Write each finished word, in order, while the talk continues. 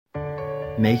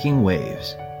Making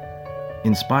waves,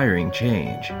 inspiring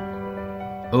change,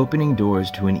 opening doors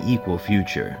to an equal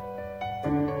future.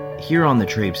 Here on the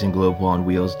Traipsing Global on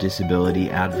Wheels Disability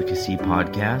Advocacy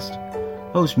Podcast,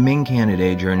 host Ming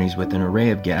Canaday journeys with an array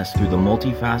of guests through the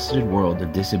multifaceted world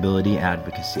of disability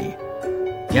advocacy.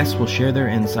 Guests will share their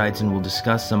insights and will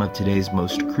discuss some of today's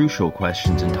most crucial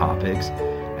questions and topics,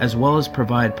 as well as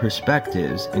provide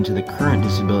perspectives into the current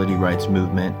disability rights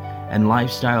movement and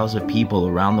lifestyles of people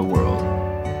around the world.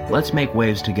 Let's make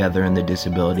waves together in the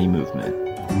disability movement.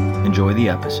 Enjoy the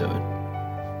episode.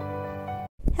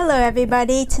 Hello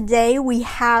everybody, today we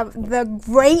have the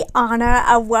great honor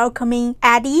of welcoming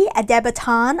Adi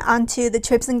Adebaton onto the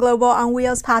Traipsing Global on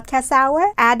Wheels podcast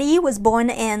hour. Adi was born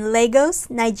in Lagos,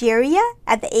 Nigeria.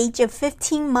 At the age of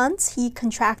 15 months, he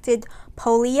contracted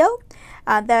polio.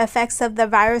 The effects of the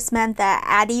virus meant that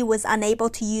Adi was unable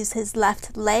to use his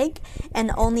left leg and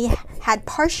only had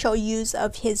partial use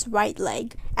of his right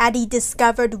leg. Adi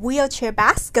discovered wheelchair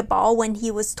basketball when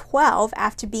he was 12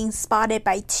 after being spotted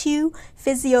by two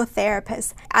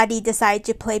physiotherapists. Adi decided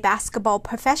to play basketball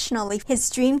professionally. His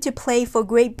dream to play for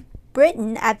Great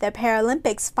Britain at the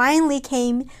Paralympics finally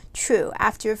came true.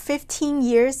 After 15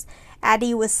 years,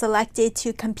 Adi was selected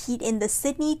to compete in the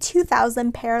Sydney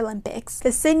 2000 Paralympics.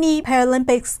 The Sydney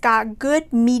Paralympics got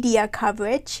good media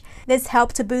coverage. This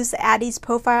helped to boost Adi's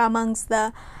profile amongst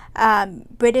the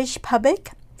British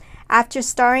public. After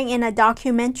starring in a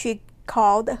documentary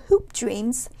called Hoop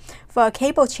Dreams for a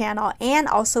cable channel and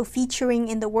also featuring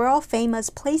in the world-famous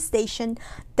PlayStation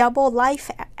Double Life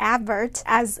advert,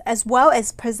 as well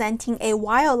as presenting a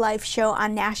wildlife show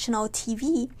on national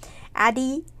TV,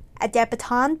 Adi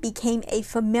Adebaton became a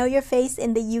familiar face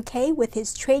in the UK with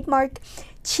his trademark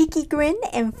cheeky grin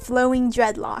and flowing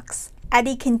dreadlocks.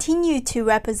 Adi continued to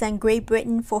represent Great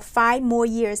Britain for 5 more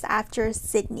years after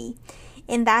Sydney.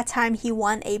 In that time, he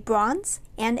won a bronze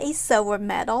and a silver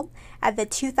medal at the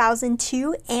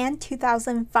 2002 and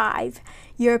 2005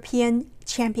 European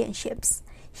Championships.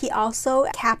 He also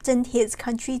captained his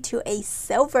country to a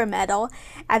silver medal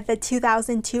at the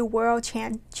 2002 World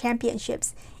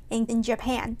Championships in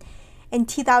Japan. In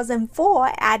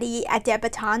 2004, Adi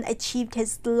Adebaton achieved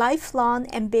his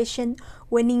lifelong ambition,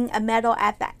 winning a medal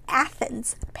at the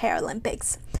Athens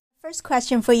Paralympics. First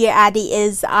question for you, Adi,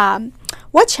 is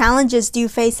what challenges do you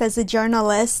face as a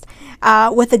journalist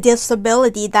with a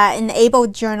disability that an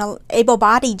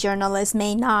able-bodied journalist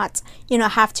may not,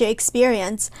 have to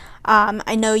experience?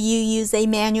 I know you use a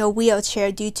manual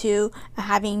wheelchair due to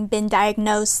having been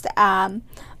diagnosed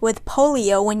with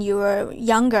polio when you were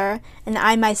younger, and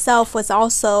I myself was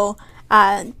also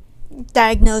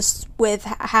diagnosed with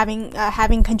having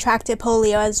contracted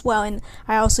polio as well, and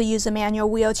I also use a manual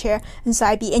wheelchair, and so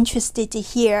I'd be interested to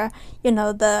hear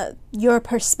your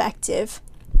perspective.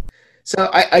 So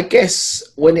I guess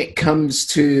when it comes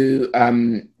to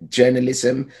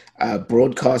journalism,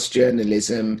 broadcast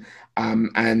journalism,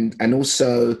 and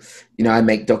also, I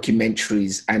make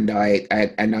documentaries, and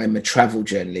I'm a travel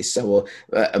journalist. So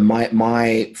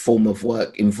my form of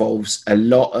work involves a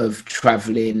lot of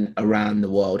traveling around the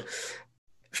world.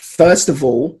 First of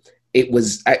all, it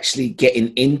was actually getting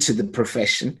into the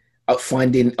profession,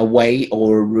 finding a way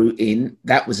or a route in.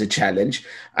 That was a challenge,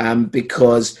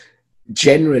 because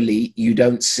generally you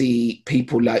don't see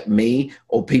people like me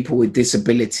or people with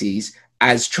disabilities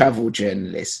as travel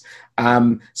journalists.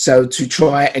 So to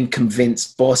try and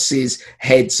convince bosses,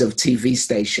 heads of TV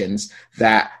stations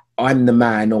that I'm the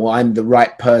man or I'm the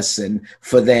right person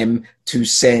for them to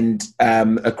send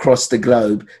across the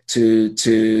globe to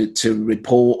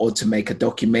report or to make a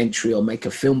documentary or make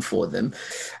a film for them.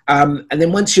 And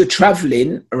then once you're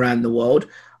traveling around the world,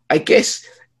 I guess,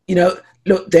 look,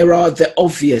 there are the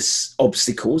obvious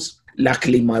obstacles.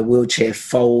 Luckily, my wheelchair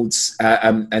folds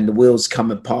and the wheels come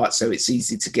apart, so it's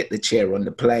easy to get the chair on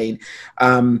the plane.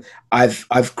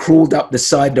 I've crawled up the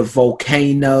side of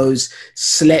volcanoes,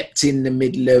 slept in the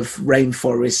middle of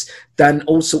rainforests, done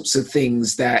all sorts of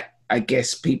things that I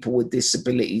guess people with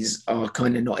disabilities are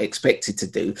kind of not expected to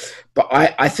do. But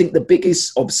I think the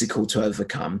biggest obstacle to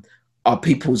overcome are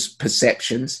people's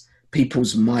perceptions,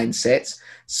 people's mindsets.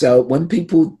 So when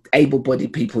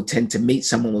able-bodied people tend to meet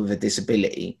someone with a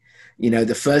disability,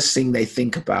 the first thing they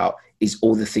think about is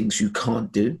all the things you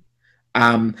can't do.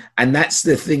 And that's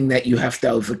the thing that you have to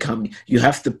overcome. You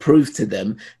have to prove to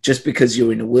them just because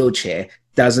you're in a wheelchair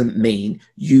doesn't mean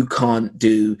you can't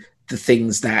do the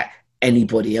things that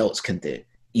anybody else can do.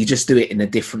 You just do it in a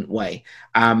different way.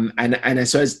 And I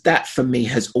suppose that for me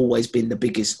has always been the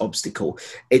biggest obstacle.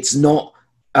 It's not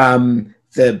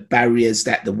the barriers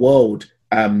that the world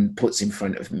puts in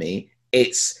front of me.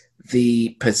 It's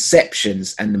the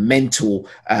perceptions and the mental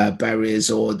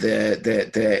barriers, or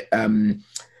the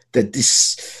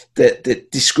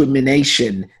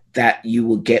discrimination that you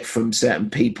will get from certain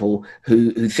people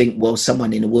who think, well,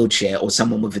 someone in a wheelchair or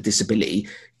someone with a disability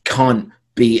can't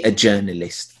be a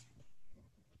journalist.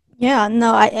 Yeah,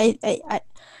 no,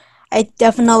 I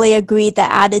definitely agree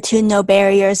that attitude, no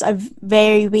barriers are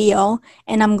very real.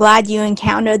 And I'm glad you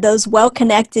encountered those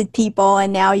well-connected people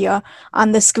and now you're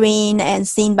on the screen and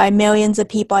seen by millions of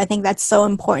people. I think that's so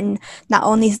important, not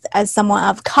only as someone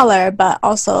of color, but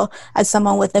also as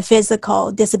someone with a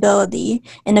physical disability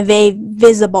and a very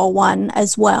visible one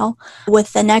as well.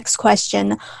 With the next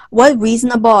question, what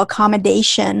reasonable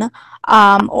accommodation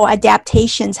or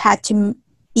adaptations had to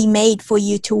be made for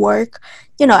you to work,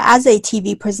 as a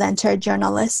TV presenter,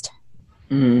 journalist?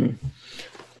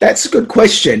 That's a good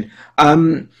question.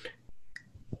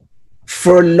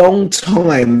 For a long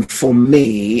time, for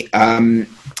me,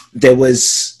 there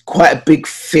was quite a big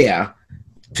fear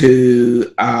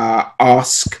to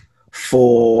ask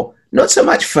for, not so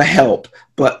much for help,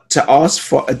 but to ask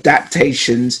for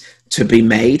adaptations to be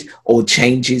made or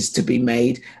changes to be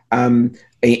made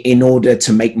in order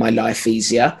to make my life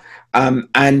easier.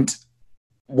 And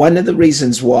one of the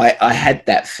reasons why I had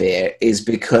that fear is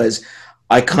because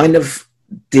I kind of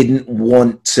didn't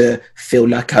want to feel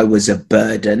like I was a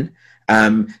burden.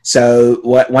 So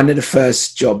one of the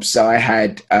first jobs I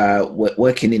had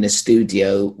working in a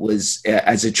studio was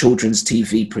as a children's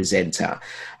TV presenter.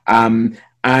 And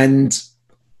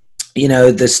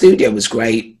the studio was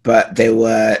great, but there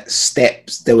were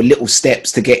little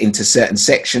steps to get into certain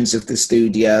sections of the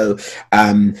studio.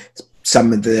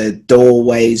 Some of the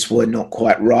doorways were not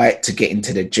quite right to get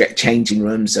into the changing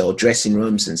rooms or dressing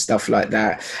rooms and stuff like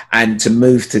that. And to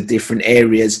move to different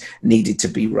areas needed to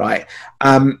be right.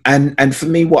 And for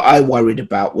me, what I worried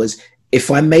about was if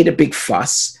I made a big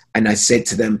fuss and I said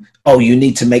to them, oh, you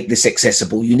need to make this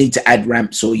accessible, you need to add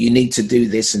ramps, or you need to do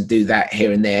this and do that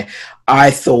here and there, I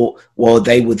thought, well,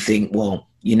 they would think, well,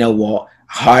 you know what?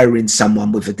 Hiring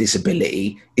someone with a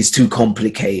disability is too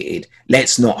complicated.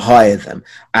 Let's not hire them.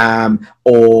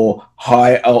 Or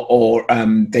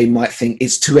they might think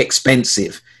it's too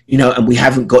expensive, and we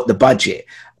haven't got the budget.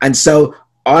 And so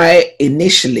I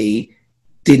initially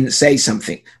didn't say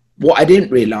something. What I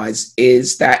didn't realize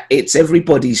is that it's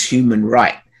everybody's human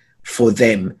right for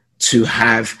them to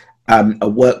have a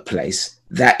workplace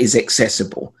that is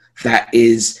accessible, that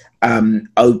is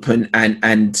open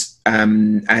and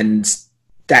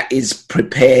that is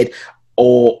prepared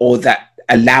or that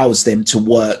allows them to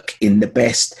work in the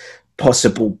best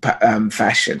possible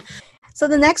fashion. So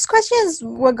the next question is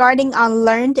regarding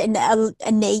unlearned and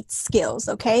innate skills,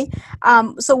 okay?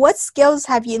 So what skills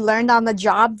have you learned on the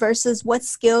job versus what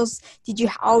skills did you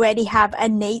already have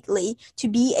innately to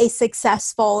be a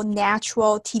successful,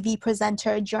 natural TV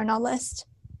presenter, journalist?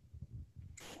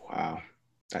 Wow,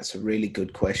 that's a really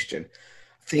good question.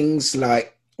 Things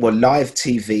like, live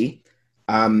TV,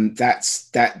 that's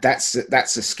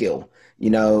a skill.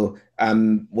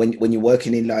 When you're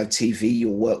working in live TV,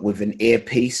 you'll work with an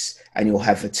earpiece and you'll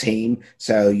have a team.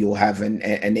 So you'll have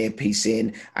an earpiece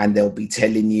in and they'll be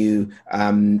telling you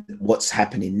what's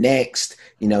happening next,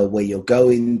 where you're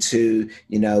going to,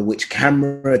 which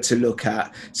camera to look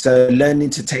at. So learning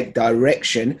to take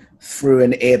direction through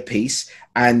an earpiece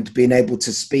and being able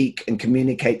to speak and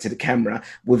communicate to the camera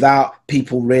without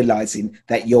people realizing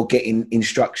that you're getting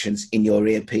instructions in your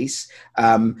earpiece.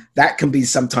 That can be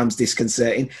sometimes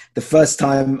disconcerting. The first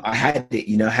time I had it,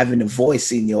 having a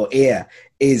voice in your ear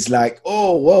is like,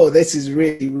 oh, whoa, this is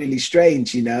really, really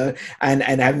strange, and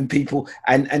having people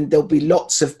and there'll be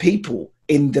lots of people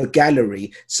in the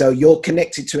gallery. So you're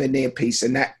connected to an earpiece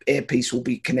and that earpiece will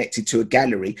be connected to a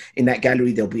gallery. In that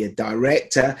gallery, there'll be a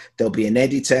director, there'll be an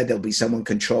editor, there'll be someone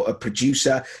a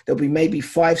producer, there'll be maybe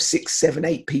 5, 6, 7,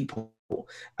 8 people.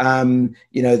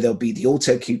 There'll be the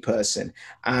auto cue person,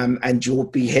 and you'll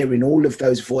be hearing all of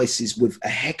those voices with a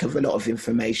heck of a lot of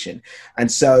information. And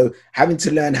so having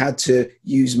to learn how to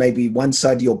use maybe one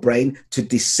side of your brain to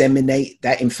disseminate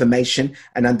that information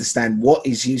and understand what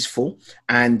is useful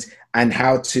and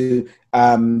how to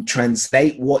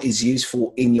translate what is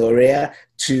useful in your ear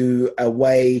to a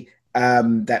way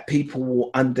that people will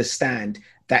understand,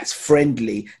 that's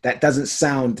friendly, that doesn't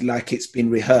sound like it's been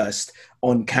rehearsed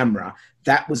on camera.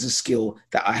 That was a skill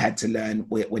that I had to learn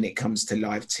when it comes to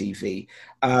live TV.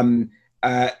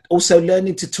 Also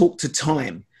learning to talk to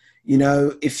time.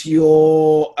 If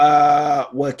you're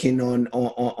working on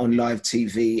live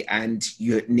TV and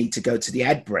you need to go to the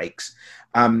ad breaks,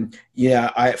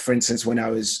 for instance, when I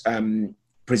was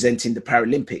presenting the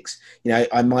Paralympics,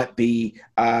 I might be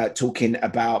talking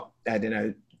about,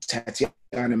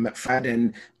 Tatiana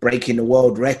McFadden breaking the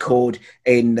world record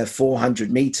in the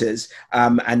 400 meters.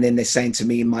 And then they're saying to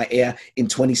me in my ear, in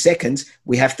 20 seconds,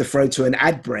 we have to throw to an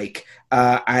ad break.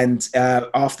 And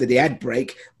after the ad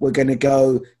break, we're going to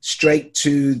go straight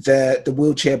to the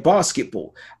wheelchair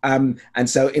basketball. And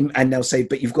they'll say,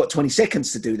 but you've got 20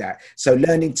 seconds to do that. So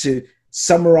learning to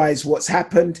summarize what's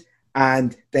happened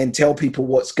and then tell people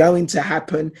what's going to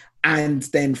happen and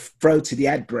then throw to the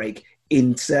ad break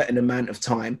in certain amount of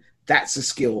time. That's a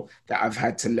skill that I've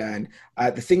had to learn.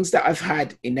 The things that I've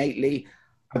had innately,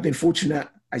 I've been fortunate,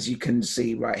 as you can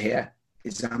see right here,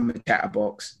 is I'm a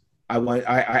chatterbox.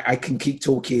 I can keep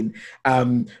talking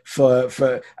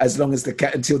for as long as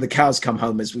until the cows come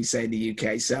home, as we say in the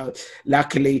UK. So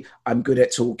luckily, I'm good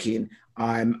at talking.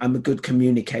 I'm a good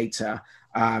communicator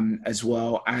as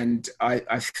well, and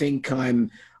I think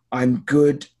I'm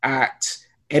good at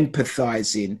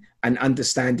empathizing and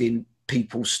understanding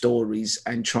people's stories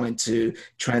and trying to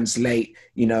translate,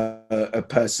 a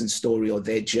person's story or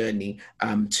their journey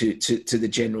to the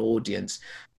general audience.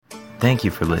 Thank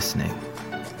you for listening.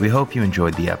 We hope you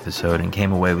enjoyed the episode and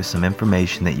came away with some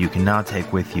information that you can now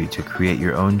take with you to create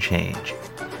your own change.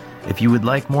 If you would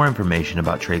like more information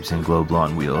about Traipsin Global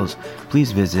on Wheels,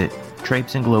 please visit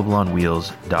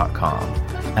traipsinglobal.wheels.com.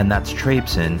 And that's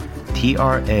Traipsin,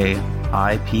 Traipsin.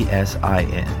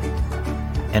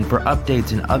 And for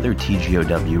updates and other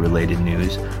TGOW-related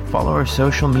news, follow our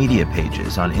social media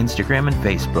pages on Instagram and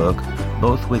Facebook,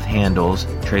 both with handles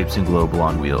Traipsin Global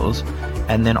on Wheels,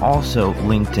 and then also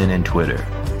LinkedIn and Twitter.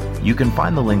 You can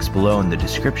find the links below in the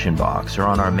description box or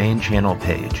on our main channel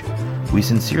page. We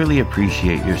sincerely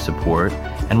appreciate your support,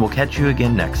 and we'll catch you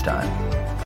again next time.